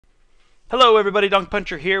Hello everybody, Dunk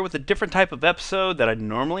Puncher here with a different type of episode that I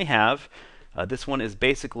normally have. This one is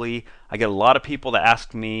basically, I get a lot of people that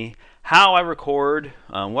ask me how I record,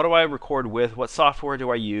 what do I record with, what software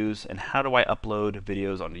do I use, and how do I upload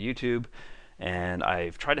videos onto YouTube. And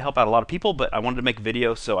I've tried to help out a lot of people, but I wanted to make a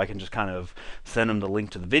video so I can just kind of send them the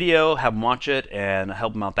link to the video, have them watch it, and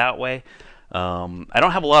help them out that way. I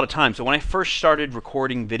don't have a lot of time, so when I first started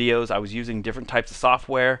recording videos, I was using different types of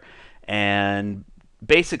software, and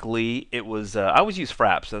basically it was I always use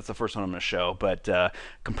Fraps. That's the first one I'm going to show, but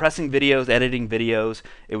compressing videos, editing videos,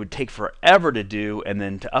 it would take forever to do, and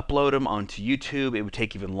then to upload them onto YouTube it would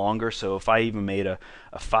take even longer. So if I even made a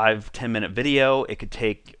 5-10 minute video, it could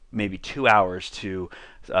take maybe 2 hours to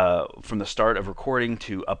from the start of recording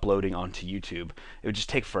to uploading onto YouTube. It would just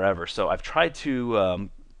take forever. So I've tried to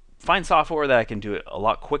find software that I can do it a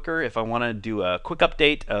lot quicker. If I want to do a quick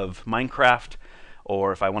update of Minecraft,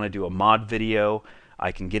 or if I want to do a mod video,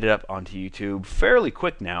 I can get it up onto YouTube fairly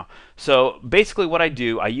quick now. So basically what I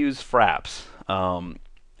do, I use Fraps. And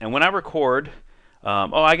when I record,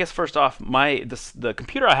 I guess first off, the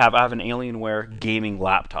computer I have an Alienware gaming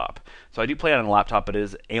laptop. So I do play on a laptop, but it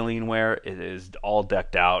is Alienware. It is all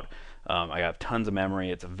decked out. I have tons of memory.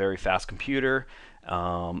 It's a very fast computer.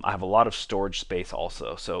 I have a lot of storage space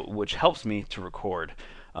also, so which helps me to record.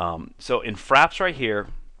 So in Fraps right here,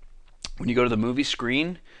 when you go to the movie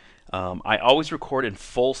screen, I always record in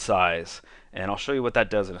full size, and I'll show you what that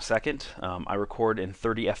does in a second. I record in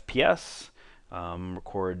 30 FPS,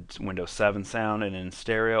 record Windows 7 sound, and in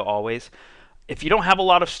stereo always. If you don't have a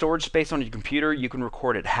lot of storage space on your computer, you can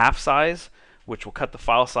record at half size, which will cut the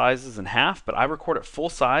file sizes in half, but I record at full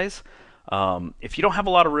size. If you don't have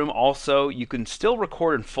a lot of room also, you can still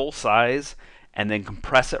record in full size and then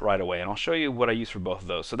compress it right away, and I'll show you what I use for both of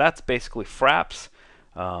those. So that's basically Fraps.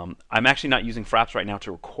 I'm actually not using Fraps right now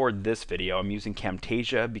to record this video. I'm using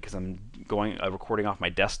Camtasia because I'm recording off my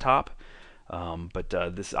desktop.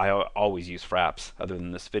 I always use Fraps other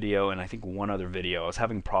than this video, and I think one other video. I was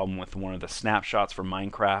having a problem with one of the snapshots for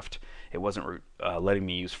Minecraft. It wasn't letting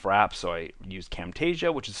me use Fraps, so I used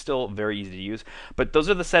Camtasia, which is still very easy to use. But those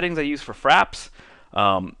are the settings I use for Fraps.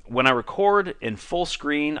 When I record in full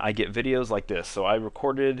screen, I get videos like this. So I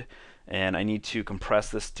recorded, and I need to compress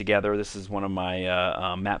this together. This is one of my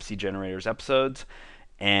Mapsy Generators episodes.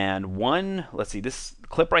 And let's see, this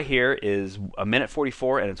clip right here is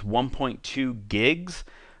 1:44, and it's 1.2 gigs.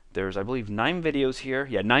 There's, I believe, 9 videos here.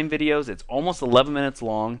 Yeah, 9 videos. It's almost 11 minutes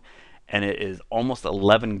long, and it is almost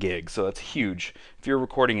 11 gigs, so that's huge. If you're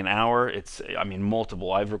recording an hour, it's, I mean,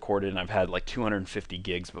 multiple. I've recorded, and I've had like 250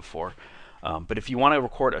 gigs before. But if you want to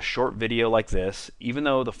record a short video like this, even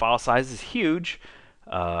though the file size is huge,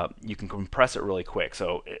 you can compress it really quick.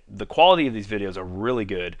 So the quality of these videos are really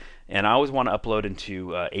good, and I always want to upload into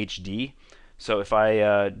HD. So if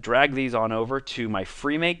I drag these on over to my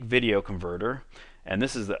Freemake video converter, and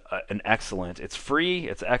this is it's free,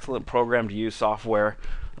 it's an excellent program to use, software.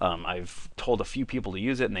 I've told a few people to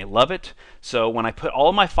use it and they love it. So when I put all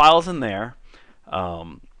of my files in there,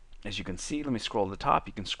 as you can see, let me scroll to the top.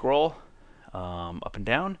 You can scroll up and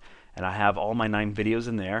down, and I have all my 9 videos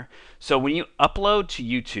in there. So when you upload to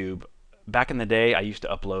YouTube, back in the day I used to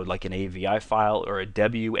upload like an AVI file or a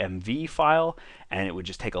WMV file, and it would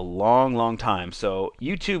just take a long time. So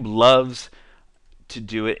YouTube loves to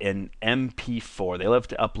do it in MP4. They love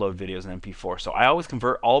to upload videos in MP4. So I always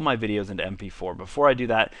convert all my videos into MP4. Before I do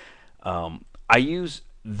that, I use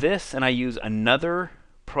this, and I use another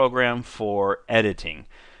program for editing.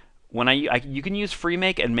 You can use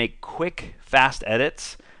Freemake and make quick, fast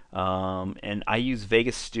edits. And I use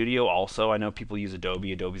Vegas Studio also. I know people use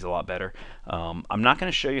Adobe. Adobe's a lot better. I'm not going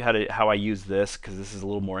to show you how I use this because this is a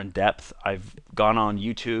little more in depth. I've gone on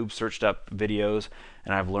YouTube, searched up videos,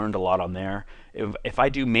 and I've learned a lot on there. If I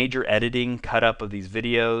do major editing, cut up of these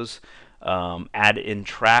videos, add in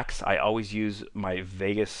tracks, I always use my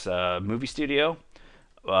Vegas Movie Studio.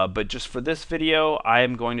 But just for this video, I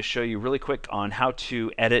am going to show you really quick on how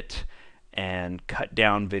to edit and cut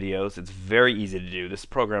down videos. It's very easy to do. This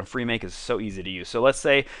program Freemake is so easy to use. So let's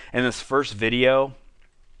say in this first video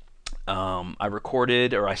I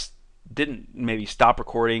recorded, or I didn't maybe stop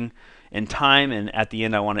recording in time, and at the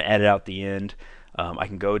end I want to edit out the end. I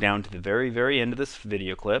can go down to the very end of this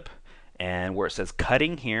video clip, and where it says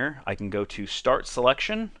cutting here, I can go to start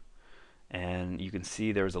selection, and you can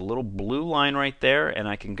see there's a little blue line right there, and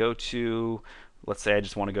I can go to, let's say I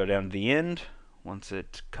just want to go down to the end. Once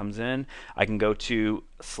it comes in, I can go to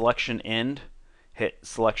selection end, hit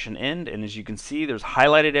selection end, and as you can see, there's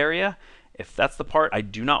highlighted area. If that's the part I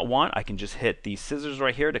do not want, I can just hit the scissors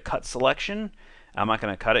right here to cut selection. I'm not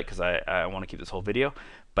going to cut it because I want to keep this whole video.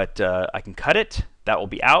 but I can cut it. That will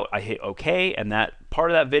be out. I hit OK, and that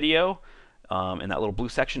part of that video in that little blue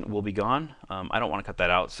section will be gone. I don't want to cut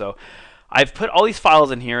that out. So I've put all these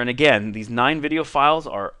files in here, and again, these 9 video files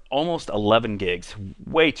are almost 11 gigs.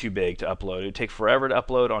 Way too big to upload. It would take forever to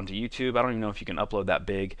upload onto YouTube. I don't even know if you can upload that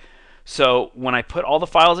big. So when I put all the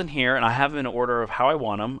files in here, and I have them in order of how I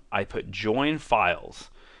want them, I put join files.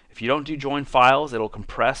 If you don't do join files, it'll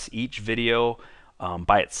compress each video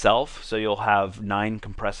by itself. So you'll have 9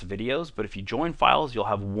 compressed videos, but if you join files, you'll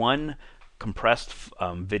have 1 compressed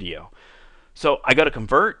video. So I go to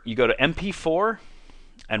convert, you go to MP4,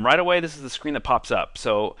 and right away this is the screen that pops up.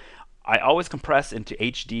 So I always compress into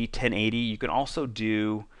HD 1080. You can also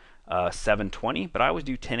do 720, but I always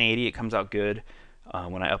do 1080. It comes out good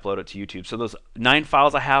when I upload it to YouTube. So those 9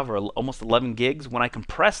 files I have are almost 11 gigs. When I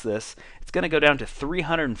compress this, it's going to go down to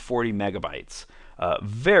 340 megabytes.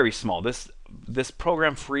 Very small. This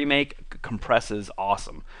program Freemake compresses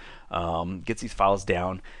awesome. Gets these files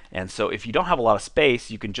down, and so if you don't have a lot of space,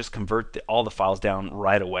 you can just convert all the files down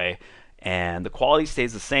right away, and the quality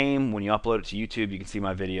stays the same. When you upload it to YouTube, you can see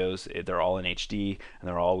my videos. They're all in HD, and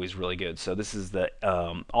they're always really good. So this is the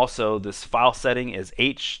also this file setting is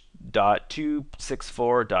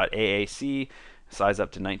H.264.AAC, size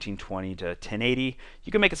up to 1920 to 1080.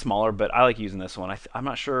 You can make it smaller, but I like using this one. I'm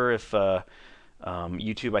not sure if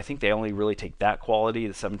YouTube, I think they only really take that quality,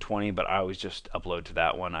 the 720, but I always just upload to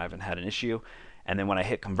that one. I haven't had an issue. And then when I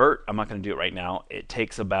hit convert, I'm not going to do it right now. It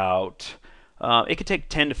takes about, it could take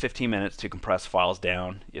 10 to 15 minutes to compress files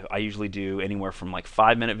down. I usually do anywhere from like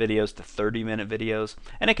 5-minute videos to 30-minute videos,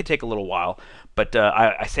 and it could take a little while. But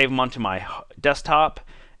I save them onto my desktop,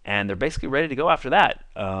 and they're basically ready to go after that.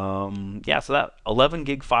 Yeah, so that 11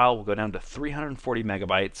 gig file will go down to 340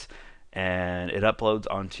 megabytes. And it uploads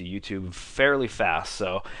onto YouTube fairly fast.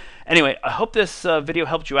 So anyway, I hope this video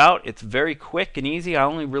helped you out. It's very quick and easy. I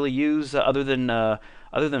only really use other than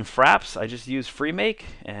Fraps, I just use Freemake,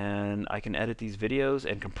 and I can edit these videos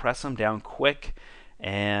and compress them down quick,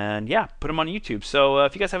 and yeah, put them on YouTube. So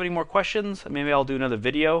if you guys have any more questions, maybe I'll do another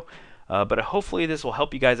video. But hopefully this will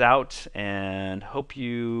help you guys out, and hope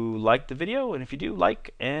you liked the video. And if you do,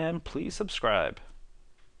 like and please subscribe.